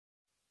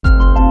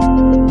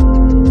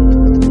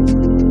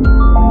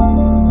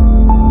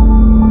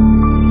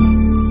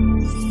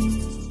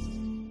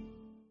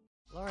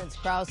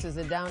Krauss is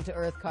a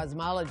down-to-earth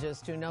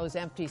cosmologist who knows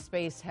empty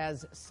space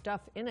has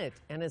stuff in it,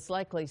 and it's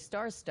likely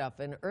star stuff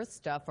and Earth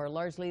stuff are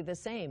largely the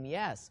same,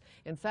 yes.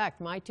 In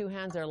fact, my two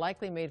hands are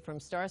likely made from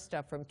star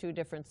stuff from two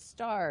different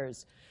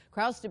stars.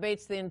 Krauss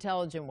debates the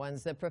intelligent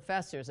ones, the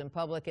professors and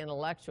public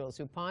intellectuals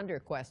who ponder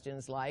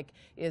questions like,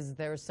 is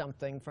there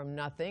something from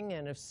nothing?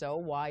 And if so,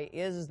 why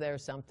is there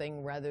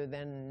something rather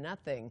than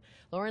nothing?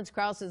 Lawrence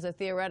Krauss is a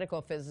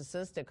theoretical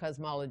physicist, a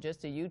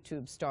cosmologist, a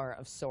YouTube star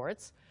of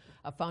sorts,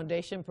 a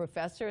foundation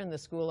professor in the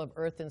School of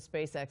Earth and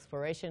Space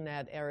Exploration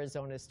at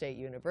Arizona State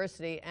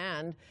University,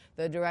 and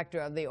the director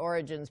of the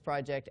Origins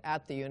Project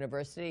at the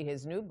university.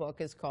 His new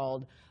book is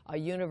called A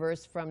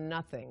Universe from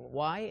Nothing.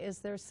 Why is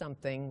there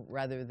something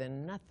rather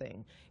than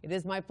nothing? It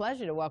is my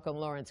pleasure to welcome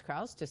Lawrence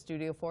Krauss to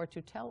Studio 4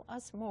 to tell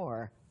us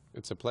more.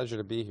 It's a pleasure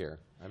to be here.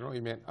 I don't know what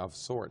you meant of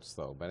sorts,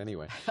 though, but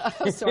anyway.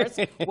 Of sorts?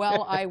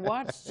 Well, I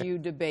watched you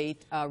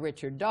debate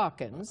Richard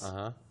Dawkins,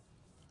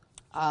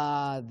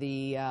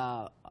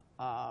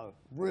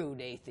 rude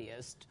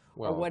atheist,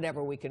 or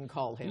whatever we can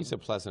call him. He's a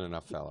pleasant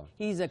enough fellow.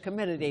 He's a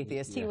committed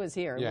atheist. Yeah. He was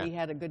here. Yeah. We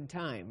had a good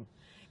time.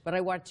 But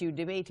I watched you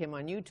debate him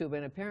on YouTube,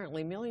 and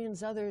apparently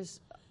millions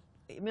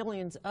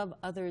of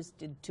others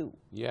did too.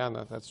 Yeah,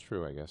 no, that's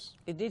true, I guess.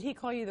 Did he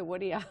call you the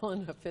Woody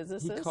Allen of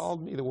physicists? He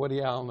called me the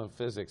Woody Allen of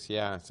physics,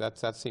 yeah.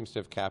 That seems to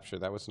have captured.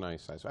 That was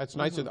nice. It's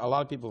nice that a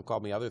lot of people have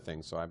called me other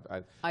things, so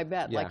I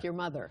bet, yeah. like your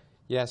mother.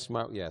 Yes,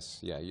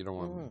 yeah, you don't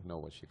want to know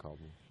what she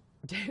called me.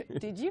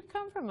 Did you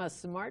come from a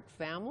smart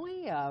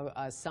family,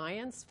 a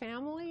science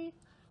family,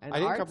 an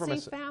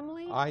artsy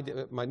family?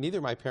 Neither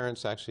of my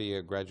parents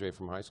actually graduated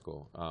from high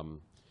school.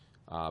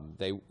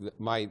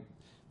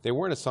 They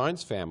weren't a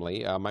science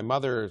family. My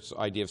mother's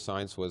idea of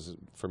science was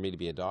for me to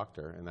be a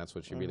doctor, and that's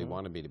what she really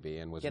wanted me to be,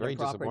 and was very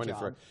disappointed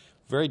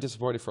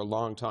for a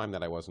long time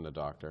that I wasn't a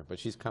doctor. But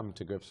she's come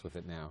to grips with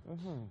it now.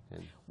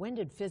 When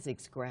did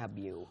physics grab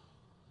you?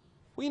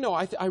 Well, you know,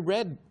 I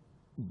read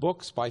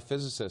books by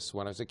physicists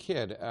when I was a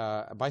kid,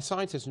 by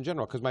scientists in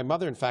general, because my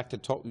mother, in fact,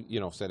 had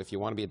said if you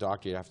want to be a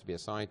doctor, you have to be a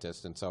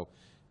scientist, and so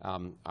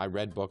I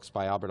read books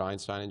by Albert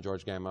Einstein and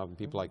George Gamow and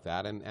people like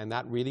that, and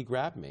that really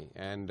grabbed me,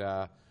 and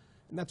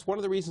that's one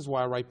of the reasons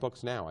why I write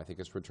books now. I think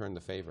it's returned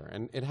the favor,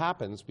 and it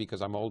happens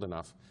because I'm old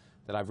enough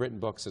that I've written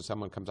books that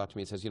someone comes up to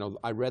me and says, you know,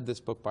 I read this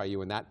book by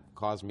you, and that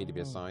caused me to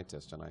be a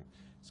scientist, and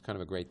it's kind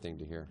of a great thing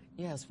to hear.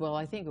 Yes, well,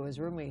 I think it was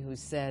Rumi who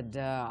said,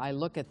 I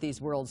look at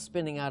these worlds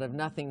spinning out of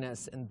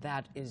nothingness, and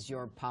that is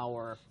your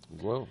power.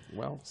 Well.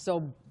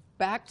 So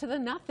back to the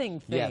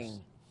nothing thing.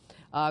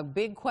 Yes.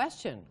 Big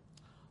question.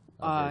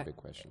 A very big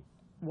question.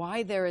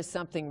 Why there is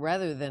something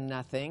rather than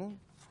nothing.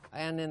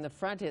 And in the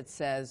front it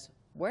says,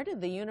 where did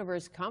the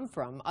universe come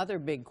from? Other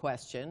big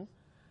question.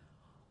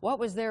 What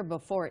was there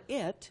before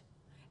it?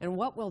 And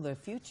what will the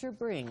future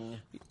bring?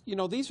 You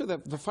know, these are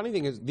the funny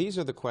thing is, these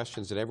are the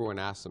questions that everyone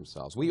asks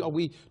themselves.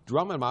 We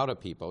drum them out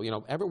of people. You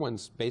know,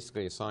 everyone's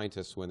basically a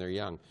scientist when they're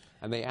young.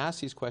 And they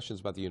ask these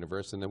questions about the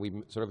universe, and then we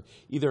sort of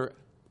either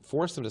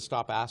force them to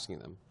stop asking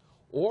them,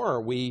 or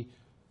we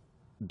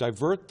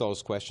divert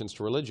those questions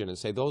to religion and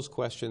say those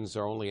questions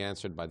are only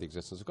answered by the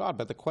existence of God.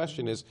 But the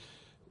question is,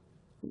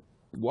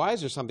 why is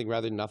there something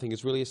rather than nothing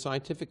is really a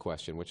scientific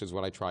question, which is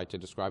what I tried to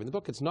describe in the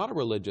book. It's not a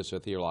religious or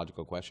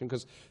theological question,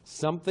 because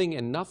something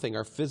and nothing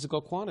are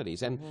physical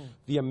quantities. And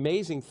the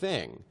amazing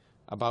thing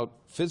about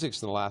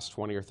physics in the last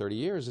 20 or 30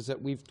 years is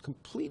that we've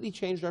completely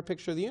changed our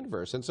picture of the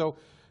universe. And so,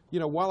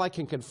 you know, while I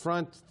can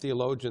confront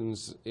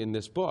theologians in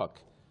this book,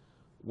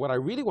 what I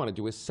really want to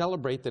do is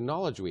celebrate the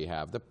knowledge we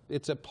have.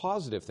 It's a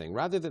positive thing.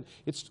 Rather than,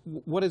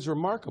 what is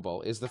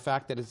remarkable is the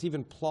fact that it's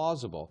even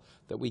plausible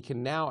that we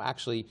can now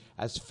actually,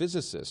 as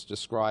physicists,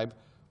 describe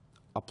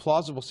a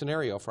plausible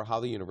scenario for how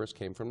the universe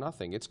came from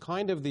nothing. It's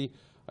kind of the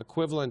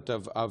equivalent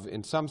of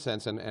in some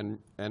sense, and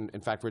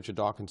in fact Richard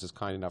Dawkins is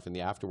kind enough in the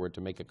afterword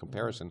to make a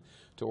comparison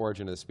to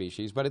Origin of the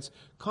Species, but it's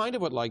kind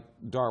of what like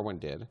Darwin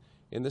did,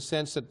 in the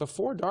sense that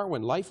before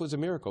Darwin, life was a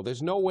miracle.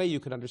 There's no way you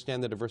could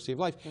understand the diversity of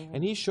life.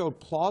 And he showed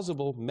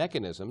plausible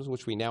mechanisms,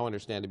 which we now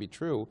understand to be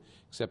true,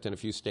 except in a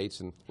few states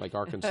in, like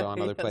Arkansas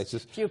and other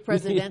places. A few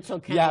presidential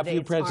candidates yeah, a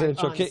few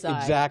presidential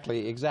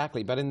candidates.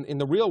 Exactly. But in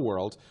the real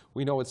world,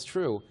 we know it's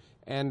true.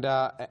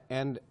 But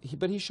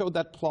he showed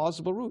that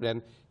plausible route.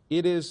 And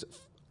it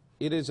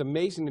is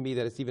amazing to me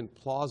that it's even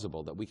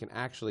plausible that we can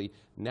actually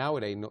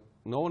nowadays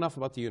know enough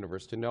about the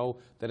universe to know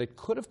that it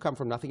could have come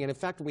from nothing. And in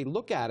fact, when we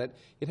look at it,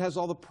 it has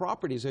all the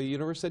properties of a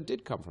universe that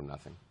did come from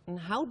nothing. And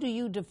how do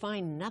you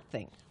define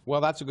nothing? Well,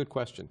 that's a good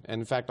question.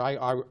 And in fact,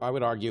 I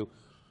would argue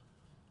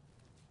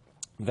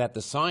that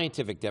the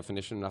scientific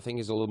definition of nothing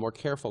is a little more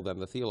careful than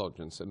the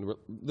theologians. And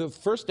the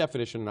first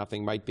definition of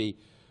nothing might be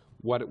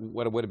what it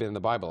would have been in the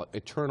Bible: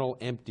 eternal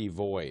empty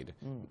void,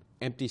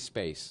 empty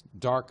space,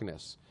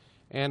 darkness.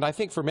 And I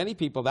think for many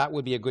people that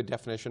would be a good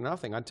definition of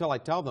nothing, until I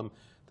tell them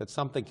that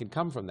something can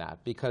come from that.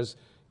 Because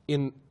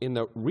in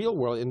the real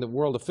world, in the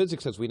world of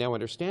physics as we now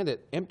understand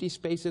it, empty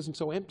space isn't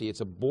so empty.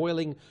 It's a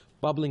boiling,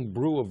 bubbling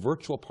brew of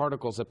virtual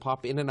particles that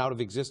pop in and out of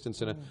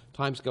existence in a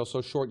timescale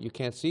so short you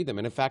can't see them.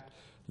 And in fact,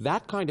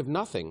 that kind of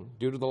nothing,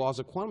 due to the laws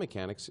of quantum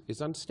mechanics,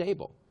 is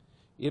unstable.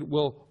 it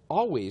will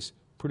always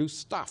produce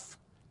stuff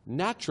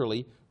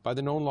naturally by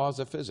the known laws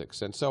of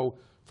physics. And so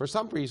for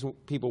some reason,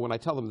 people, when I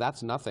tell them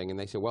that's nothing, and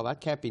they say, well,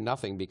 that can't be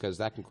nothing because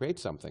that can create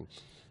something.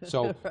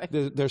 So right.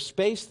 there's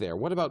space there.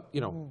 What about,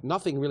 you know,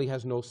 nothing really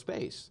has no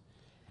space.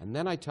 And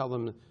then I tell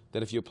them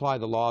that if you apply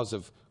the laws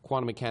of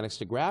quantum mechanics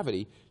to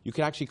gravity, you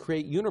can actually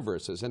create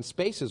universes and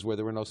spaces where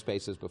there were no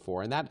spaces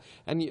before.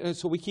 And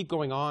so we keep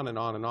going on and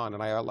on and on.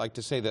 And I like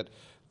to say that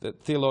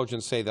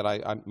theologians say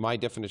that my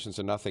definitions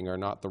of nothing are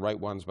not the right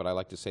ones, but I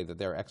like to say that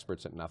they're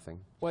experts at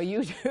nothing. Well,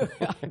 you do.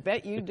 I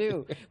bet you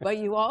do. But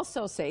you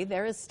also say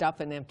there is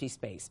stuff in empty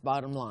space,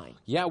 bottom line.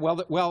 Yeah,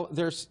 well,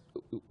 there's,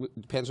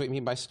 depends what you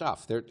mean by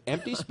stuff.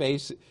 Empty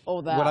space,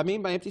 Oh, that. what I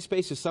mean by empty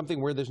space is something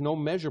where there's no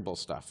measurable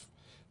stuff.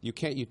 You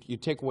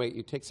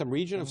take some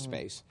region of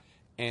space,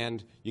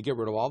 and you get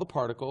rid of all the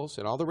particles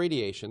and all the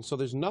radiation, so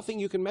there's nothing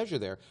you can measure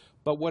there.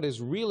 But what is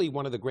really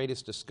one of the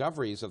greatest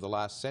discoveries of the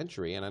last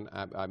century, and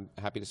I'm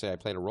happy to say I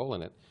played a role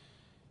in it,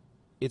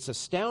 it's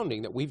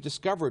astounding that we've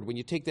discovered when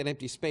you take that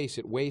empty space,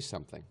 it weighs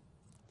something.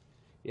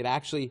 It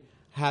actually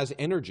has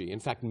energy. In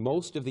fact,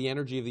 most of the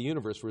energy of the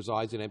universe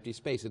resides in empty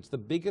space. It's the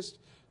biggest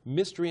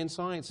mystery in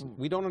science.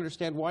 We don't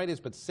understand why it is,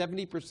 but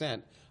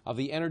 70% of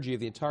the energy of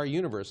the entire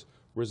universe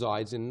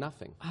resides in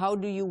nothing. How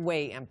do you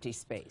weigh empty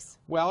space?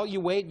 Well, you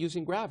weigh it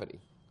using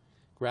gravity.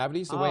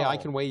 Gravity's the way I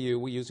can weigh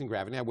you using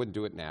gravity. I wouldn't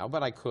do it now,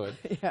 but I could.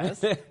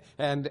 Yes.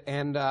 and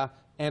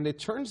it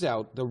turns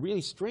out the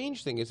really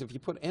strange thing is if you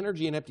put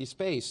energy in empty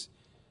space,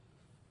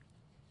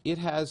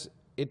 it's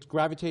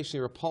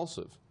gravitationally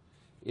repulsive.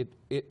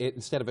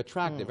 Instead of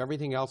attractive.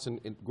 Everything else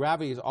in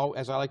gravity is,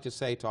 as I like to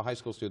say to high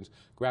school students,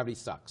 gravity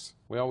sucks.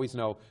 We always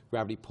know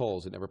gravity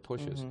pulls, it never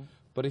pushes.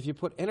 But if you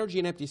put energy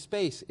in empty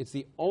space, it's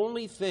the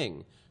only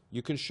thing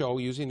you can show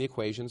using the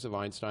equations of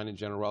Einstein and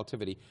general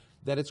relativity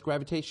that it's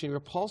gravitationally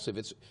repulsive.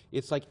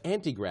 It's like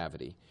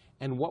anti-gravity.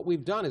 And what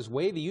we've done is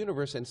weigh the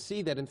universe and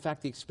see that, in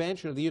fact, the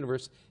expansion of the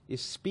universe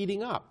is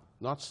speeding up,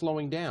 not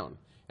slowing down,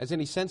 as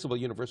any sensible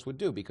universe would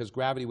do, because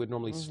gravity would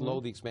normally slow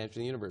the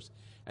expansion of the universe.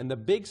 And the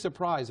big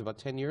surprise about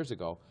 10 years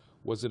ago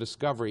was the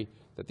discovery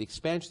that the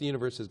expansion of the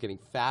universe is getting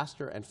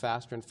faster and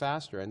faster and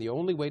faster. And the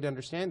only way to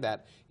understand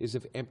that is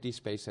if empty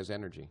space has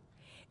energy.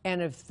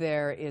 And if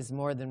there is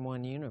more than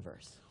one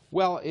universe?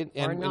 Well,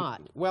 or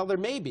not? Well, there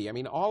may be. I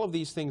mean, all of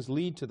these things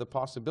lead to the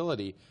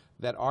possibility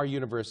that our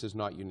universe is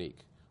not unique.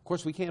 Of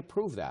course, we can't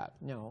prove that.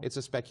 No. It's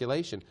a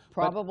speculation.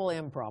 Probable,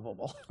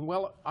 improbable.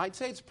 Well, I'd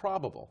say it's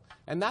probable.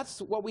 And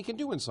that's what we can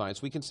do in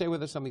science. We can say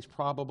whether something's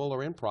probable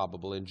or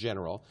improbable in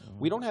general.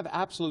 We don't have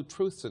absolute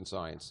truths in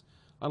science.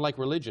 Unlike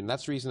religion,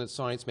 that's the reason that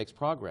science makes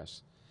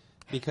progress,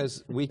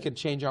 because we can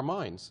change our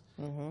minds.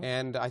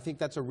 And I think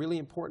that's a really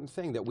important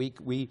thing, that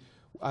we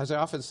as I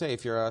often say,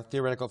 if you're a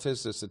theoretical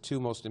physicist, the two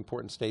most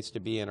important states to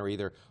be in are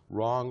either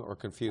wrong or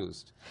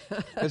confused,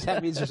 because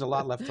that means there's a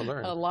lot left to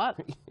learn. A lot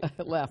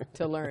left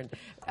to learn.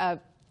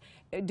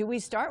 Do we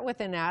start with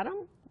an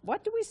atom?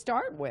 What do we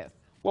start with?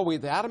 Well,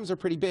 the atoms are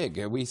pretty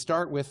big. We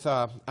start with,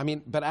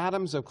 but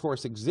atoms, of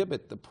course,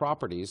 exhibit the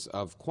properties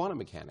of quantum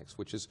mechanics,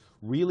 which has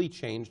really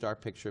changed our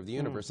picture of the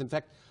universe. In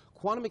fact,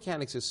 quantum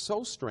mechanics is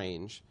so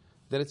strange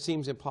that it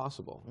seems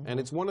impossible. And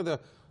it's one of the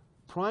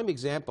prime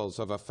examples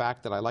of a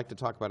fact that I like to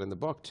talk about in the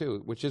book,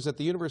 too, which is that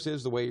the universe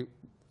is the way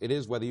it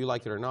is, whether you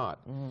like it or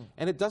not.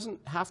 And it doesn't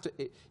have to,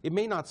 it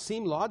may not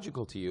seem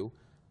logical to you,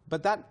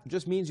 but that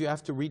just means you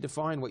have to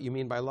redefine what you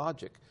mean by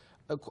logic.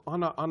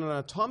 On an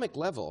atomic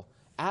level,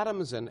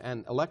 atoms and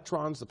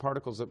electrons, the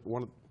particles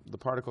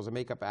that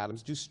make up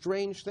atoms, do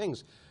strange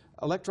things.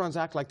 Electrons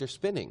act like they're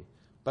spinning,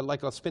 but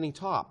like a spinning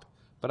top.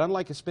 But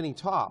unlike a spinning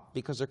top,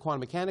 because they're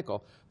quantum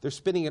mechanical, they're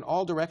spinning in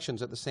all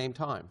directions at the same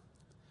time,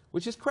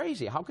 which is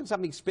crazy. How can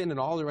something spin in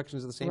all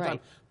directions at the same time?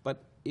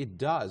 But it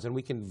does, and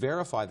we can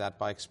verify that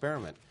by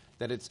experiment,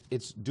 that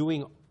it's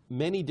doing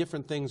many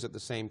different things at the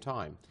same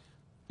time.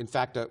 In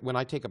fact, when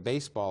I take a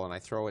baseball and I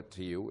throw it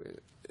to you,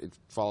 it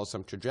follows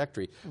some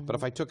trajectory. But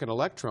if I took an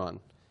electron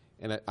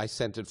and I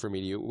sent it from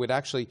me to you, it would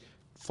actually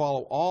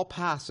follow all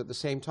paths at the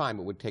same time.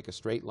 It would take a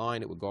straight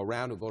line, it would go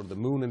around, it would go to the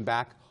moon and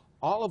back,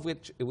 all of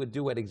which it would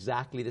do at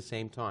exactly the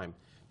same time.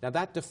 Now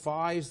that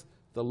defies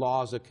the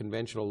laws of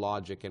conventional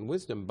logic and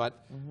wisdom,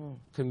 but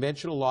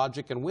conventional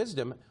logic and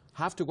wisdom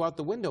have to go out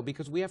the window,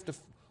 because we have to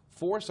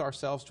force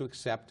ourselves to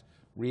accept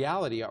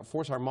reality,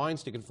 force our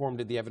minds to conform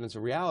to the evidence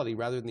of reality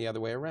rather than the other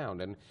way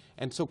around.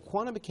 And so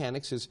quantum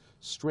mechanics is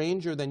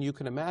stranger than you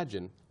can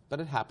imagine, but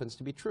it happens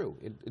to be true.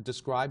 It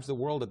describes the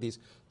world at these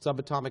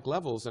subatomic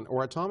levels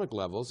or atomic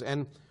levels,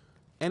 and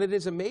it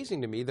is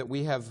amazing to me that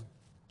we have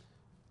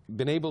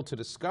been able to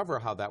discover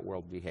how that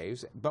world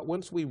behaves, but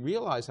once we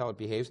realize how it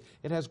behaves,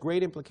 it has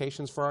great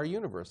implications for our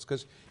universe,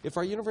 because if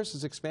our universe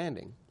is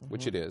expanding,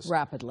 which it is,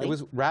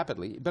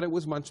 rapidly, but it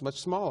was much, much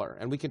smaller,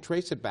 and we can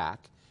trace it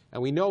back, and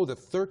we know that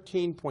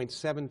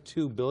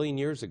 13.72 billion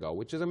years ago,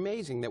 which is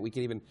amazing that we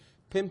can even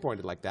pinpoint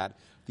it like that,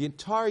 the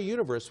entire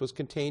universe was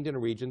contained in a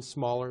region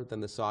smaller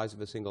than the size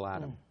of a single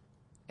atom.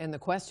 And the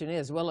question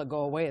is, will it go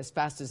away as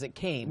fast as it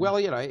came?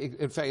 Well, you know,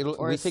 in fact,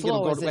 we think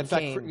it'll go.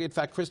 In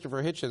fact,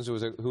 Christopher Hitchens,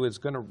 who is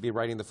going to be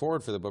writing the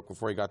foreword for the book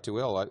before he got too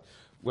ill,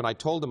 when I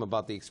told him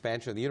about the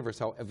expansion of the universe,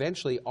 how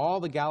eventually all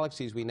the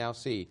galaxies we now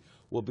see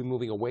will be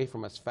moving away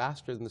from us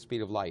faster than the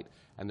speed of light,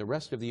 and the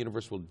rest of the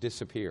universe will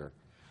disappear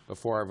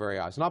before our very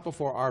eyes. Not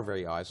before our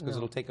very eyes, because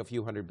it'll take a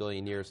few 100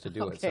 billion years to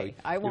do it. So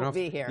I won't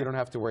be here. You don't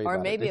have to worry about it.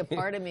 Or maybe a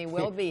part of me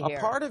will be here.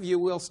 A part of you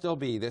will still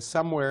be there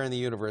somewhere in the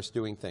universe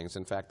doing things.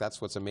 In fact, that's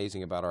what's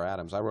amazing about our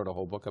atoms. I wrote a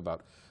whole book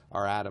about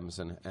our atoms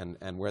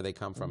and where they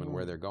come from and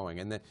where they're going.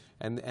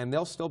 And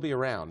they'll still be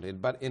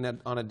around, but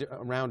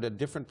around a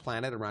different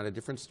planet, around a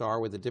different star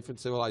with a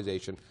different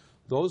civilization.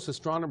 Those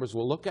astronomers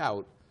will look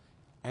out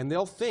and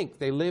they'll think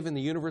they live in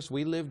the universe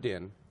we lived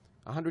in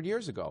 100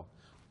 years ago.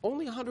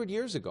 Only 100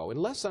 years ago,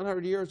 in less than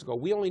 100 years ago,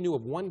 we only knew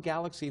of one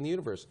galaxy in the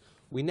universe.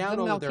 We now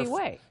know the Milky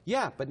Way.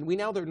 Yeah, but we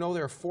now know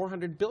there are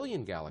 400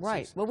 billion galaxies.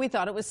 Right. Well, we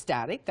thought it was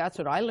static. That's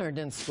what I learned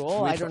in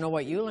school. I don't know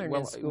what you learned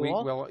in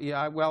school.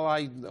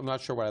 I'm not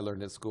sure what I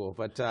learned in school,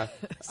 but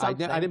I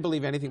didn't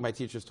believe anything my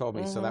teachers told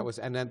me. So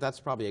that's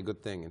probably a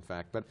good thing, in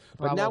fact. But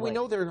now we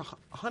know there are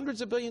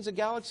hundreds of billions of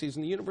galaxies,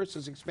 and the universe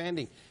is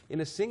expanding. In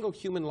a single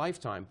human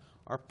lifetime,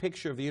 our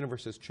picture of the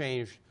universe has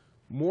changed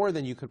more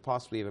than you could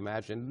possibly have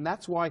imagined. And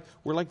that's why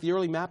we're like the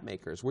early map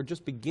makers. We're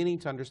just beginning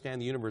to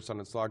understand the universe on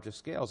its largest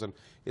scales, and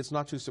it's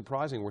not too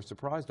surprising. We're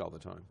surprised all the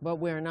time. But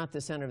we're not the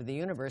center of the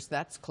universe,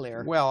 that's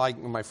clear. Well,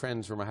 my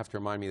friends have to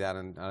remind me that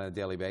on a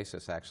daily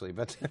basis, actually.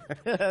 But,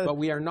 but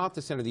we are not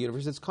the center of the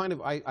universe. It's kind of,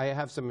 I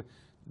have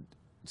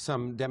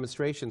some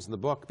demonstrations in the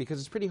book, because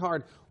it's pretty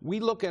hard. We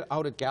look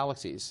out at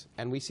galaxies,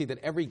 and we see that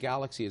every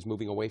galaxy is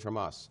moving away from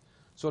us.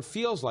 So it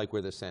feels like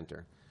we're the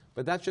center.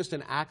 But that's just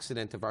an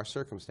accident of our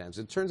circumstance.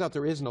 It turns out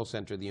there is no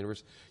center of the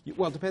universe.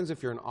 Well, it depends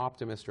if you're an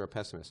optimist or a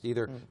pessimist.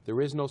 Either there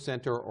is no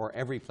center or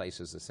every place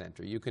is the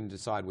center. You can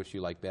decide which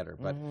you like better.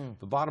 But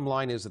the bottom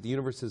line is that the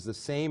universe is the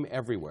same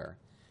everywhere,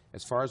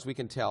 as far as we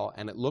can tell,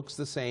 and it looks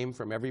the same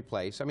from every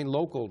place. I mean,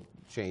 local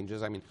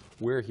changes. I mean,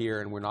 we're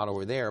here and we're not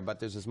over there, but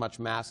there's as much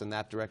mass in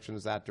that direction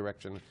as that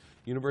direction.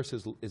 Universe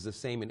is the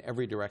same in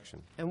every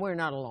direction. And we're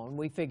not alone.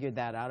 We figured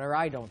that out, or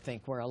I don't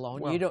think we're alone.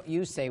 Well,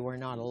 you say we're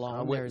not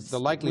alone. The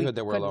likelihood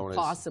that we're alone is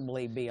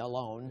possibly be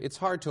alone. It's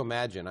hard to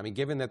imagine. I mean,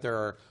 given that there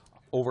are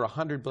over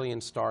 100 billion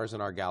stars in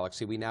our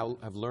galaxy, we now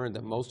have learned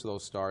that most of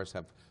those stars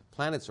have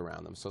planets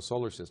around them, so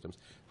solar systems.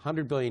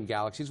 100 billion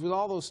galaxies with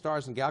all those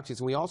stars and galaxies.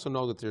 And we also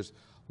know that there's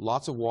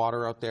lots of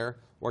water out there,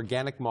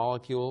 organic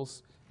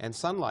molecules, and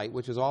sunlight,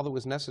 which is all that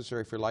was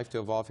necessary for life to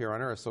evolve here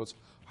on Earth. So it's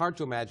hard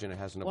to imagine it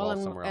hasn't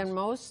evolved somewhere else. And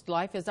most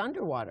life is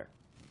underwater.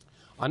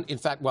 In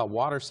fact,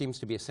 water seems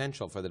to be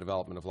essential for the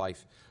development of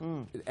life.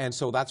 And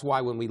so that's why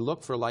when we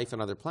look for life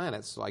on other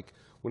planets, like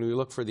when we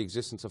look for the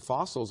existence of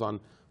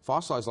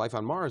fossilized life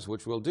on Mars,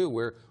 which we'll do,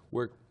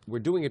 we're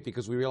doing it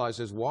because we realize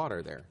there's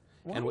water there.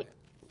 And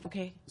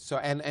okay. So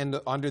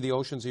and under the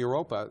oceans of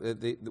Europa,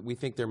 we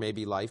think there may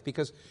be life,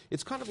 because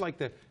it's kind of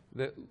like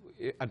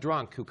a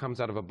drunk who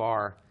comes out of a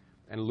bar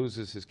and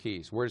loses his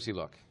keys. Where does he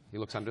look? He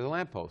looks under the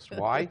lamppost.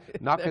 Why?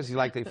 Not because he's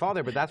likely to fall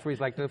there, but that's where he's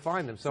likely to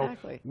find them. So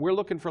we're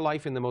looking for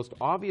life in the most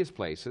obvious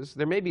places.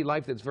 There may be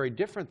life that's very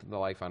different than the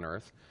life on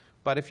Earth,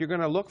 but if you're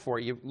going to look for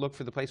it, you look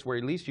for the place where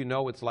at least you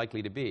know it's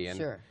likely to be.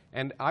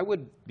 And I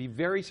would be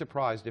very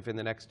surprised if in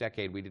the next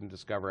decade we didn't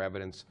discover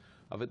evidence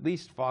of at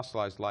least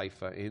fossilized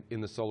life in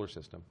the solar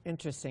system.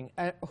 Interesting.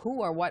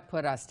 Who or what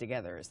put us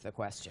together is the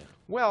question.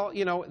 Well,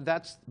 you know,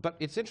 but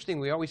it's interesting.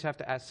 We always have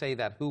to say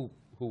that who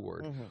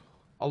word.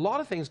 A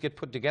lot of things get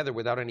put together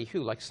without any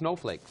who, like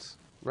snowflakes,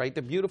 right?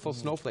 The beautiful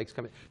snowflakes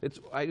come in.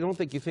 I don't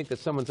think you think that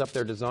someone's up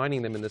there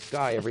designing them in the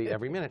sky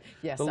every minute.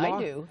 Yes, I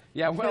do.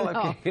 Yeah, well,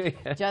 okay.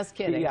 Just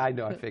kidding. Yeah, I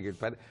know, I figured.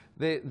 But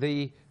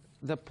the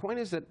point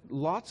is that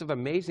lots of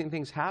amazing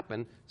things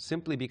happen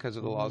simply because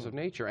of the laws of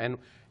nature.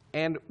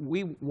 And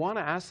we want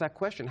to ask that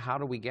question, how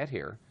do we get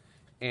here?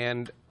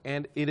 And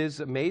it is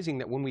amazing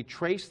that when we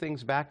trace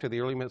things back to the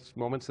early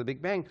moments of the Big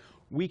Bang,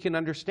 we can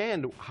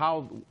understand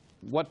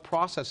what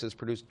processes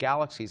produce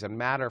galaxies and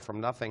matter from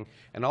nothing,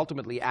 and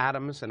ultimately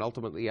atoms, and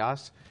ultimately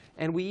us.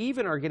 And we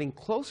even are getting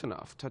close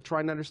enough to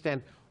try and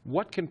understand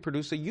what can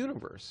produce a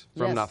universe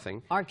from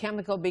nothing. Our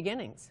chemical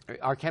beginnings.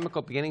 Our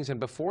chemical beginnings, and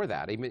before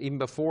that, even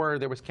before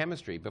there was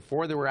chemistry,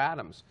 before there were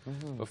atoms,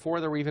 before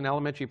there were even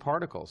elementary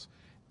particles.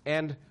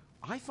 And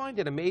I find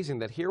it amazing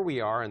that here we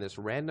are in this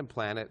random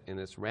planet, in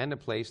this random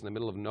place in the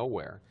middle of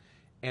nowhere,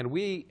 and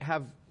we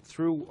have,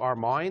 through our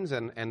minds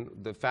and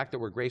the fact that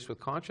we're graced with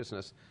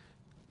consciousness,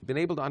 been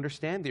able to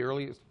understand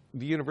the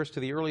universe to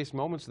the earliest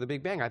moments of the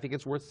Big Bang. I think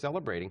it's worth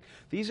celebrating.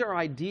 These are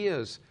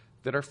ideas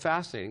that are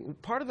fascinating.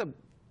 Part of the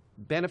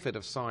benefit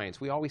of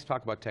science, we always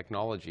talk about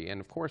technology,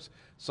 and of course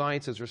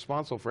science is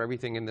responsible for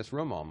everything in this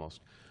room almost.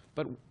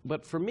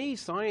 But for me,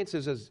 science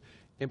is as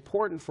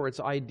important for its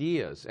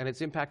ideas and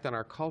its impact on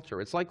our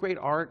culture. It's like great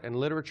art and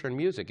literature and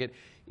music.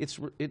 It's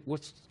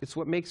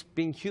what makes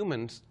being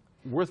human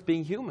worth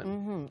being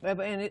human.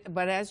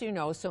 But as you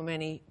know, so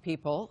many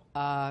people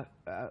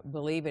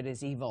believe it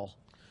is evil.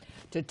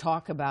 to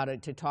talk about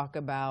it, to talk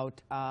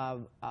about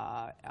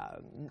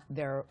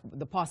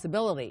the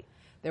possibility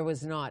there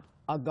was not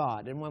a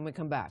God. And when we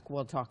come back,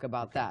 we'll talk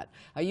about that.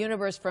 A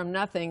universe from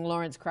nothing.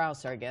 Lawrence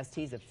Krauss, our guest.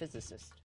 He's a physicist.